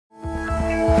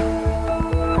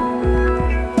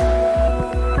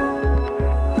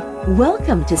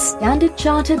Welcome to Standard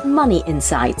Chartered Money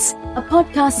Insights, a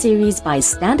podcast series by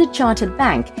Standard Chartered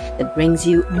Bank that brings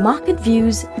you market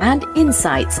views and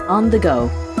insights on the go.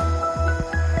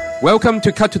 Welcome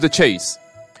to Cut to the Chase.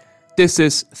 This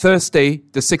is Thursday,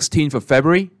 the 16th of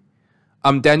February.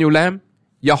 I'm Daniel Lam,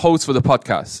 your host for the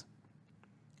podcast.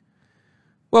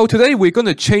 Well, today we're going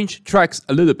to change tracks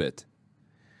a little bit.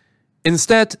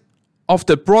 Instead of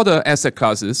the broader asset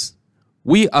classes,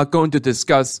 we are going to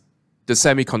discuss the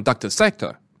semiconductor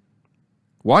sector.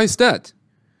 Why is that?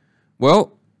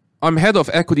 Well, I'm head of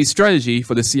equity strategy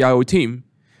for the CIO team,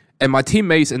 and my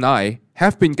teammates and I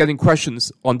have been getting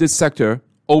questions on this sector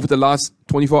over the last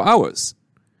 24 hours.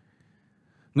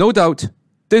 No doubt,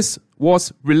 this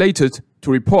was related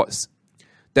to reports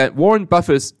that Warren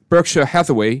Buffett's Berkshire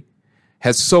Hathaway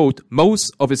has sold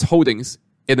most of its holdings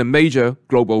in a major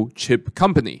global chip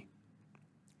company.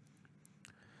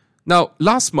 Now,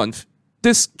 last month,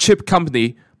 this chip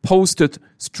company posted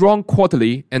strong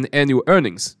quarterly and annual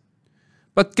earnings,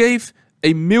 but gave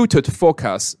a muted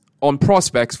forecast on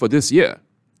prospects for this year,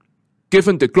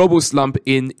 given the global slump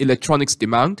in electronics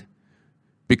demand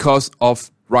because of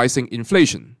rising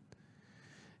inflation.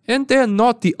 And they are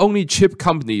not the only chip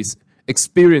companies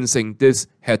experiencing this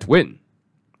headwind.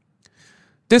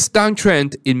 This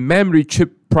downtrend in memory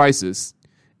chip prices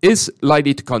is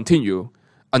likely to continue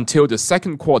until the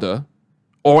second quarter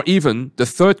or even the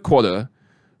third quarter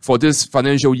for this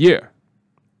financial year.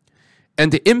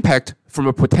 And the impact from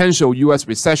a potential US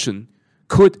recession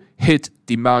could hit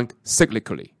demand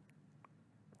cyclically.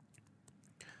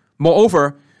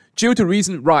 Moreover, due to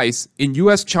recent rise in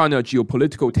US-China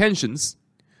geopolitical tensions,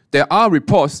 there are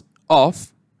reports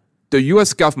of the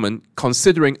US government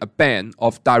considering a ban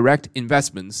of direct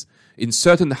investments in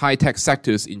certain high-tech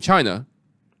sectors in China,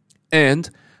 and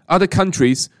other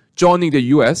countries joining the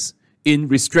US in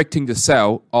restricting the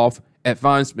sale of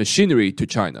advanced machinery to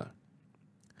China.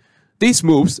 These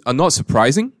moves are not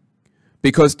surprising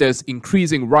because there's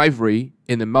increasing rivalry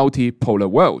in the multipolar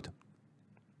world.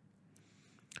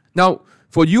 Now,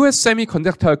 for US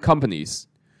semiconductor companies,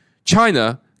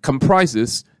 China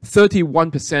comprises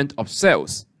 31% of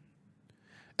sales.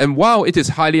 And while it is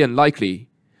highly unlikely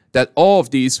that all of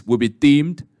these will be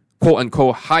deemed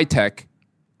quote-unquote high-tech,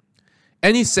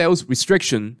 any sales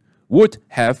restriction would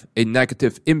have a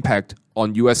negative impact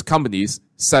on US companies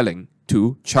selling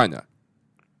to China.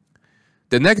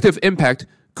 The negative impact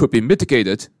could be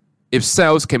mitigated if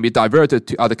sales can be diverted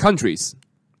to other countries.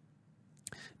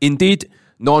 Indeed,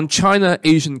 non-China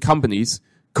Asian companies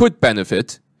could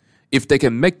benefit if they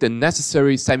can make the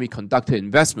necessary semiconductor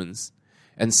investments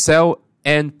and sell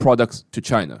end products to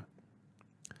China.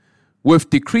 With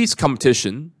decreased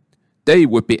competition, they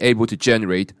would be able to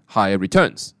generate higher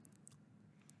returns.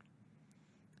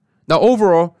 Now,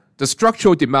 overall, the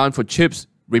structural demand for chips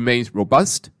remains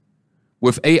robust,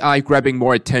 with AI grabbing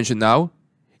more attention now,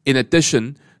 in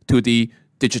addition to the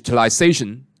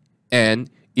digitalization and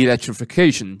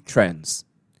electrification trends.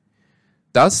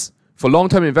 Thus, for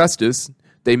long-term investors,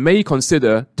 they may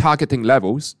consider targeting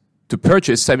levels to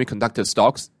purchase semiconductor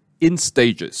stocks in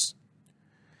stages.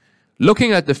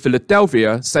 Looking at the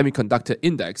Philadelphia Semiconductor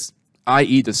Index,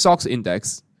 i.e. the SOX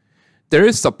index, there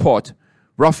is support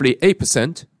roughly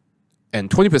 8% and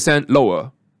 20%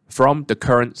 lower from the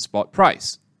current spot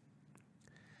price.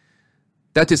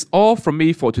 That is all from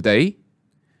me for today.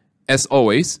 As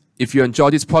always, if you enjoy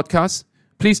this podcast,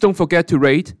 please don't forget to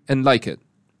rate and like it.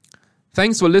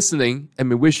 Thanks for listening, and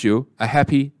we wish you a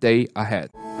happy day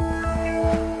ahead.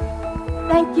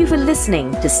 Thank you for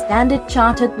listening to Standard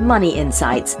Chartered Money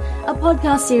Insights, a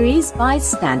podcast series by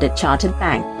Standard Chartered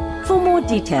Bank. For more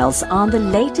details on the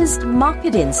latest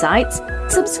market insights,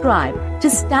 subscribe to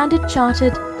Standard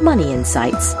Chartered Money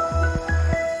Insights.